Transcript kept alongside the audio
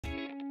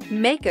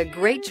Make a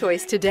great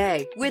choice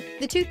today with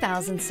the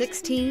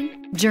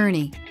 2016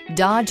 Journey.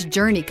 Dodge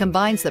Journey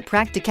combines the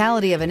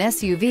practicality of an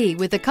SUV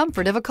with the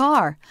comfort of a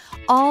car,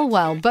 all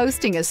while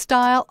boasting a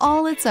style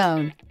all its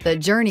own. The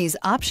Journey's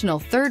optional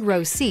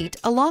third-row seat,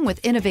 along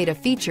with innovative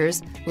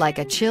features like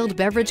a chilled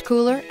beverage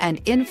cooler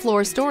and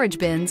in-floor storage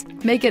bins,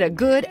 make it a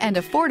good and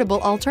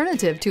affordable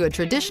alternative to a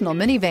traditional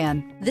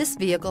minivan. This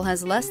vehicle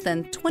has less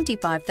than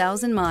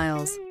 25,000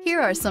 miles. Here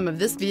are some of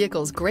this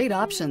vehicle's great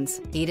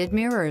options: heated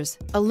mirrors,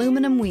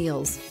 aluminum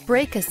wheels,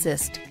 brake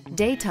assist,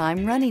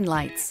 daytime running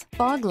lights,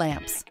 fog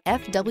lamps,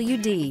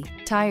 FWD,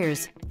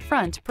 tires,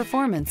 front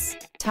performance,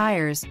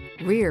 tires,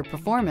 rear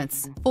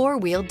performance,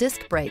 four-wheel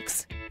disc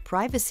brakes,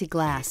 privacy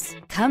glass.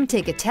 Come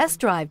take a test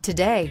drive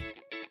today.